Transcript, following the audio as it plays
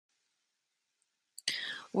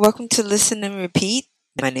Welcome to Listen and Repeat.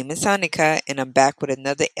 My name is Annika, and I'm back with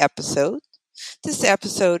another episode. This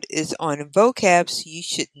episode is on vocabs you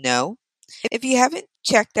should know. If you haven't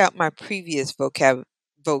checked out my previous vocabs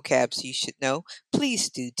you should know, please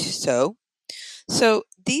do so. So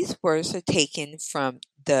these words are taken from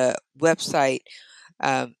the website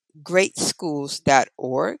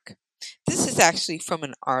greatschools.org. This is actually from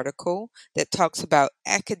an article that talks about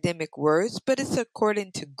academic words, but it's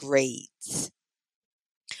according to grades.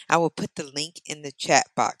 I will put the link in the chat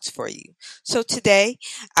box for you. So today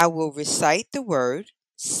I will recite the word,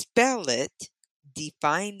 spell it,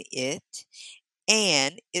 define it,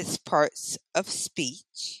 and its parts of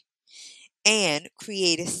speech, and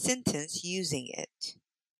create a sentence using it.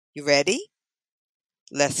 You ready?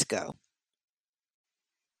 Let's go.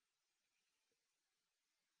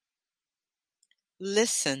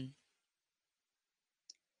 Listen,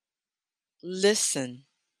 listen.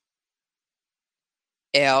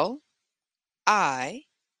 Listen. Listen.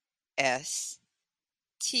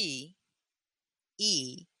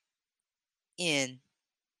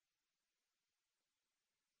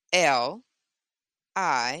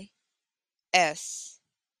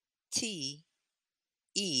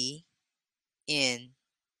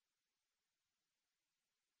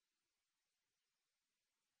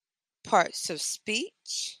 Parts of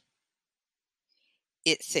speech.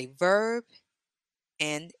 It's a verb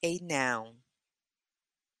and a noun.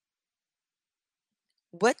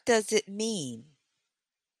 What does it mean?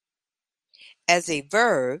 As a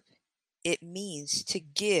verb, it means to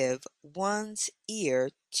give one's ear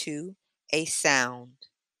to a sound.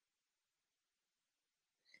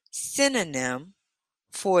 Synonym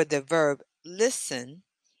for the verb listen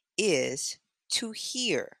is to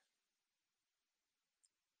hear.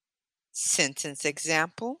 Sentence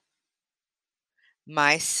example: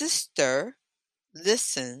 My sister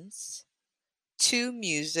listens to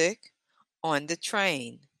music on the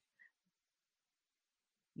train.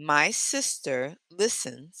 My sister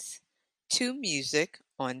listens to music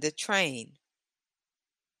on the train.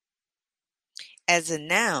 As a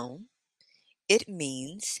noun, it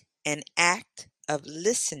means an act of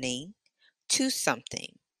listening to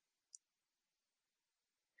something.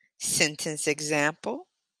 Sentence example: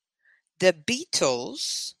 The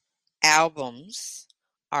Beatles' albums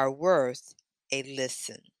are worth a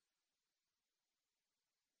listen.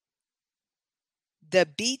 The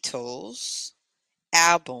Beatles'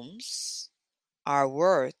 albums are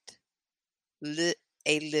worth a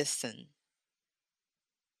listen.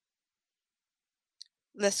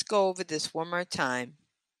 Let's go over this one more time.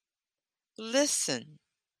 Listen.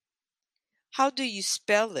 How do you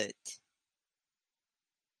spell it?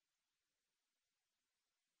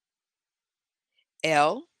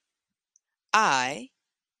 Listen.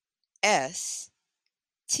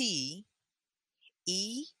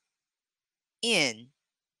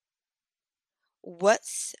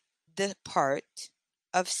 What's the part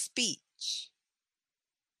of speech?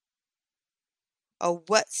 Or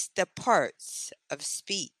what's the parts of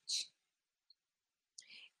speech?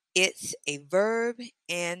 It's a verb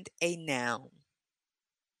and a noun.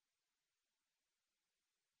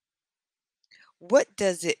 What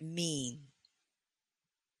does it mean?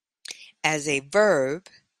 As a verb,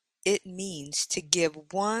 it means to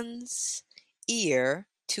give one's ear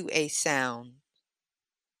to a sound.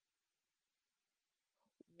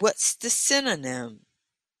 What's the synonym?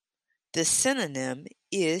 The synonym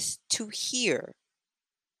is to hear.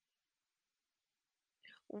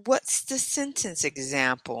 What's the sentence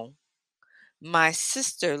example? My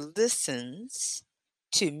sister listens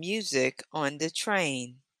to music on the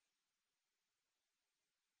train.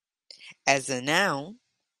 As a noun,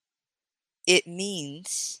 it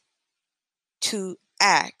means to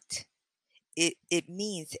act. It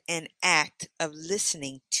means an act of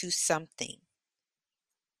listening to something.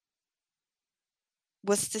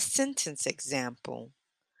 What's the sentence example?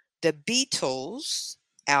 The Beatles'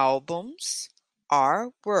 albums are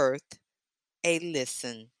worth a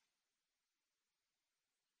listen.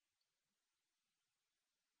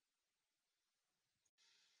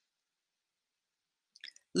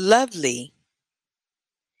 Lovely.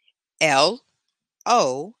 Lobely.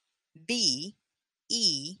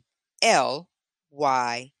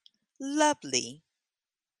 Lovely.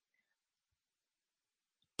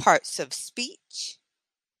 Parts of speech.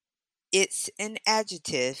 It's an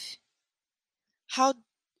adjective.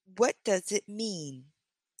 What does it mean?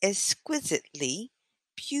 Exquisitely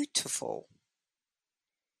beautiful.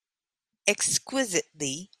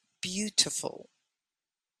 Exquisitely beautiful.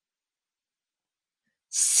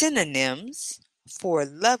 Synonyms for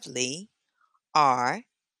lovely are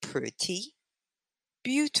pretty,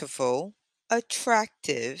 beautiful,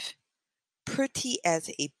 attractive, pretty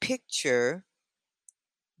as a picture,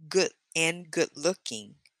 good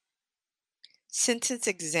looking. Sentence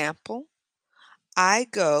example: I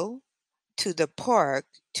go to the park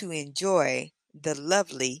to enjoy the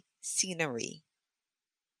lovely scenery.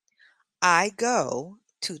 I go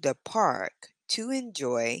to the park to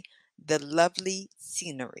enjoy the lovely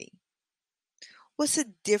scenery. What's a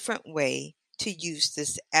different way to use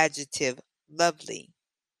this adjective lovely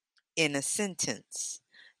in a sentence?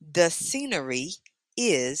 The scenery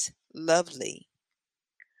is lovely.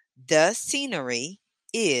 The scenery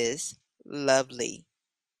is lovely.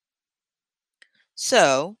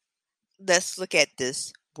 So let's look at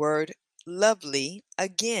this word lovely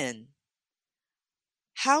again.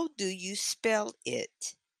 How do you spell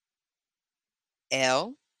it?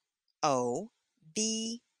 Lovely.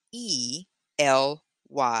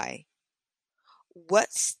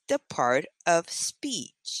 What's the part of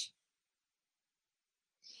speech?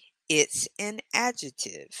 It's an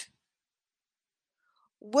adjective.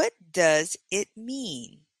 What does it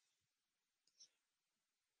mean?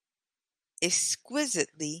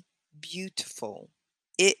 Exquisitely beautiful.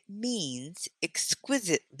 It means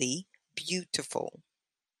exquisitely beautiful.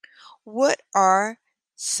 What are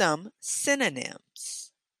some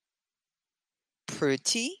synonyms?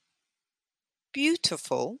 Pretty,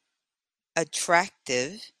 beautiful,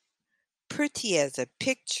 attractive, pretty as a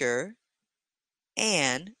picture,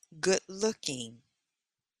 and good looking.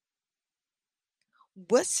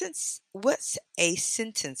 What's a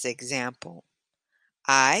sentence example?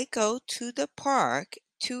 I go to the park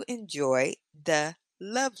to enjoy the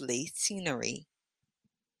lovely scenery.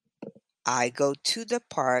 I go to the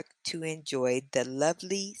park to enjoy the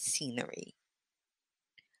lovely scenery.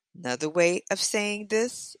 Another way of saying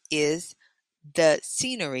this is the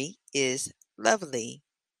scenery is lovely.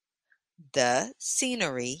 The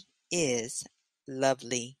scenery is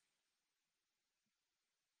lovely.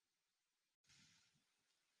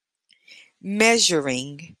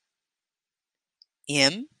 Measuring.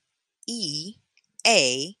 MEASURING.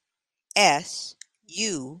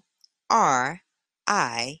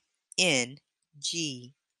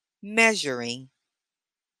 Measuring.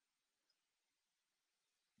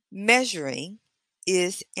 Measuring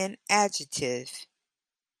is an adjective.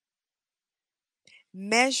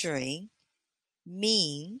 Measuring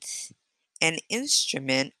means an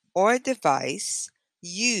instrument or device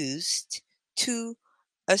used to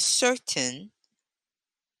ascertain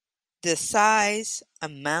the size,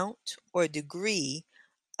 amount, or degree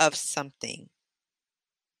of something.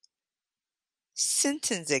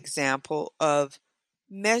 Sentence example of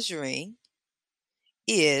measuring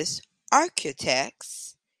is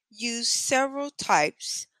architects use several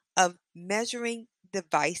types of measuring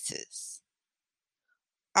devices.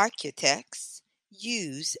 Architects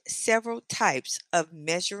use several types of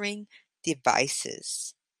measuring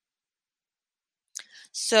devices.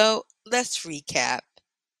 So let's recap.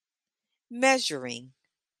 Measuring.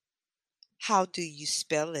 How do you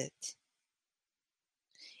spell it?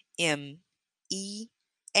 MEASURING.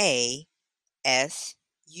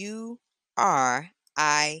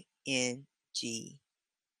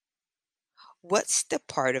 What's the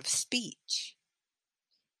part of speech?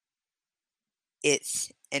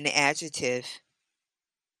 It's an adjective.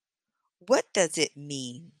 What does it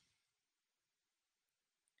mean?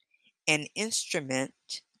 An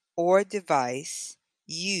instrument or device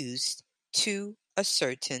used to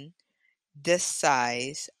ascertain the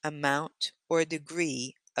size, amount, or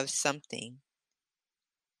degree of something.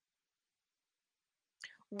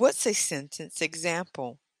 What's a sentence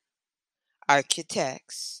example?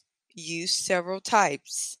 Architects use several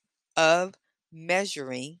types of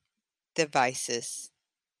measuring devices.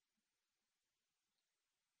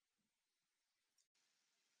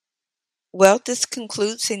 Well, this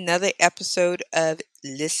concludes another episode of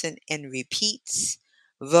Listen and Repeats,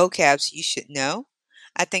 Vocabs You Should Know.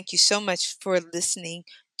 I thank you so much for listening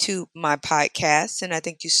to my podcast, and I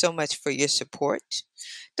thank you so much for your support.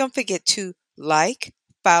 Don't forget to like,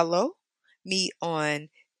 follow me on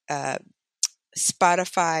uh,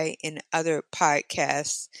 Spotify and other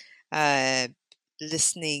podcast uh,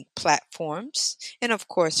 listening platforms. And of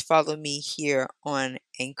course, follow me here on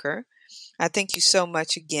Anchor. I thank you so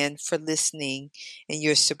much again for listening and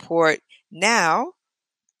your support. Now,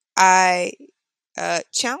 I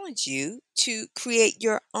challenge you to create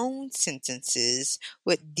your own sentences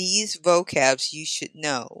with these vocabs you should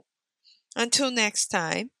know. Until next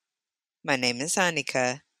time, my name is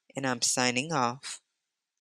Annika, and I'm signing off.